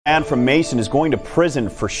Man from Mason is going to prison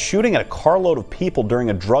for shooting at a carload of people during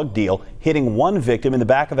a drug deal, hitting one victim in the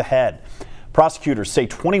back of the head. Prosecutors say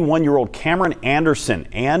 21-year-old Cameron Anderson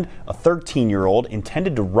and a 13-year-old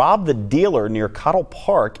intended to rob the dealer near Cottle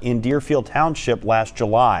Park in Deerfield Township last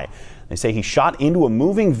July. They say he shot into a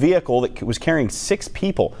moving vehicle that was carrying 6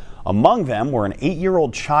 people. Among them were an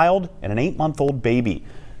 8-year-old child and an 8-month-old baby.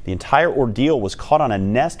 The entire ordeal was caught on a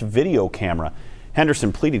Nest video camera.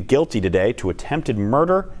 Henderson pleaded guilty today to attempted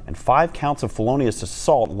murder and 5 counts of felonious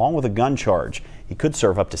assault along with a gun charge. He could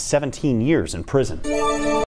serve up to 17 years in prison.